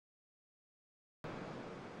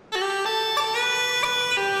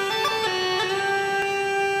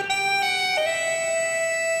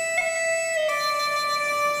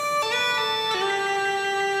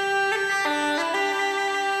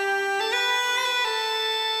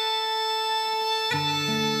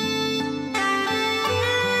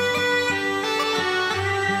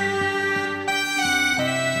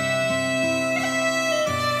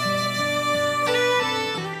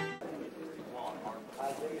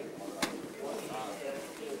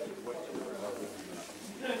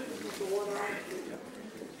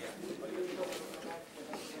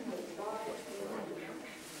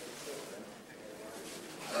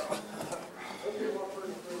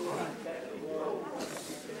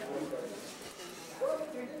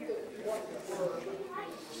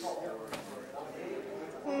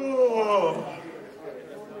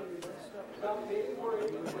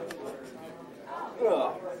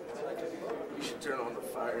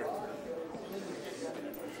here.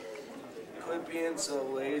 Quit being so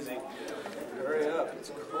lazy. Hurry up,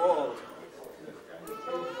 it's cold.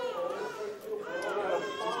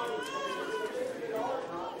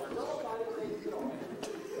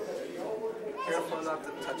 Careful not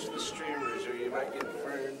to touch the streamers or you might get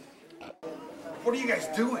burned. What are you guys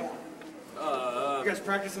doing? You guys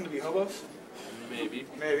practicing to be hobos? Maybe.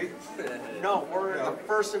 Maybe. No, we're the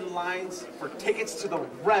first in lines for tickets to the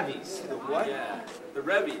Revies. The what? Yeah, the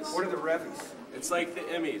Revies. What are the Revies? It's like the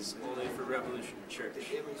Emmys, only for Revolution Church. The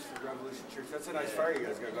Emmys for Revolution Church. That's a nice fire you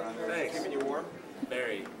guys got going on there. Thanks. Keeping you warm?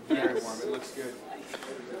 Very. Very warm. It looks good.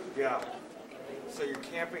 Yeah. So you're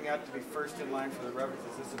camping out to be first in line for the Revies.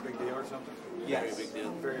 Is this a big deal or something? Yes. Very big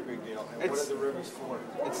deal. Very big deal. And what are the Revies for?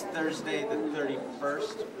 It's Thursday the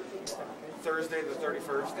 31st. Thursday the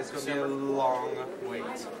 31st. It's going to be a long wait.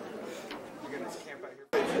 You're going to camp out here.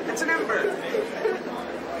 It's an ember.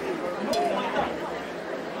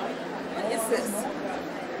 What is this?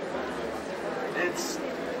 It's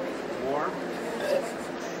warm.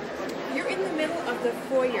 You're in the middle of the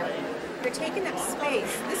foyer. You're taking up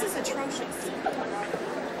space. This is atrocious.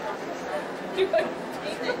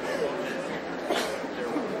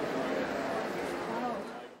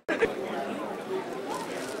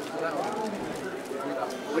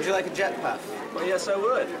 Would you like a jet puff? Well, yes, I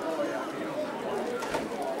would.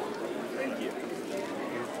 Thank you.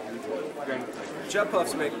 Jet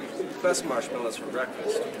Puffs make the best marshmallows for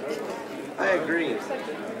breakfast. I agree.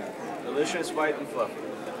 Delicious, white, and fluffy.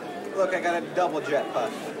 Look, I got a double jet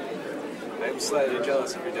puff. I'm slightly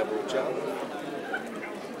jealous of your double job.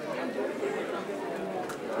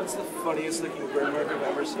 What's the funniest looking burn mark I've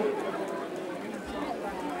ever seen?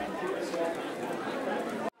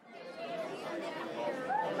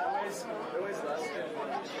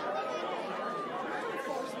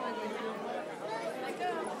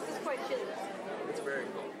 It's very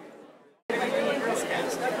cool.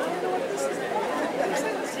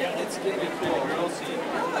 It's getting cool. We'll see.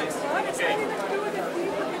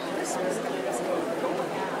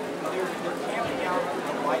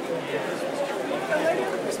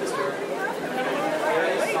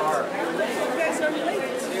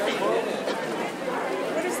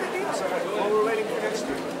 What is the date? Well, we're waiting for next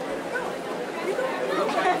year.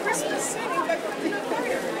 Christmas.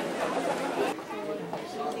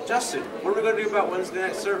 Justin, what are we going to do about Wednesday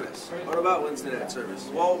night service? What about Wednesday night service?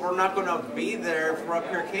 Well, we're not going to be there if we're up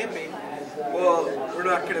here camping. Well, we're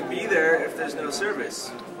not going to be there if there's no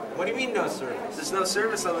service. What do you mean no service? There's no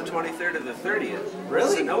service on the 23rd or the 30th.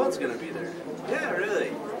 Really? So no one's going to be there. Yeah,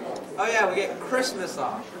 really. Oh yeah, we get Christmas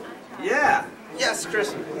off. Yeah. Yes,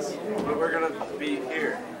 Christmas. But we're going to be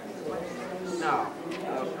here. No.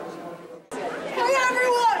 Hey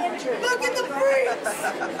everyone! Look at the freaks!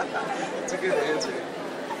 That's a good answer.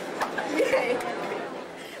 Yay!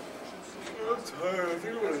 I'm tired. I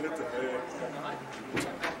think I'm going to hit the hay.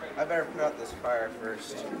 I better put out this fire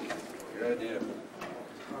first. Good idea.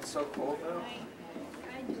 Oh, it's so cold now.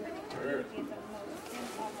 Sure.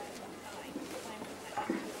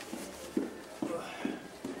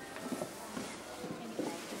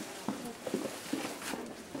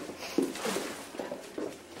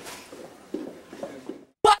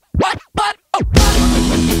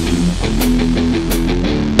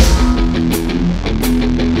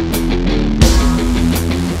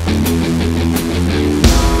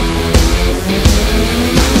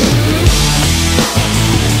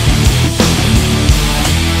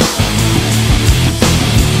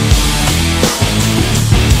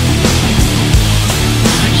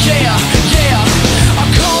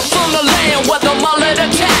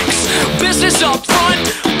 Business up front,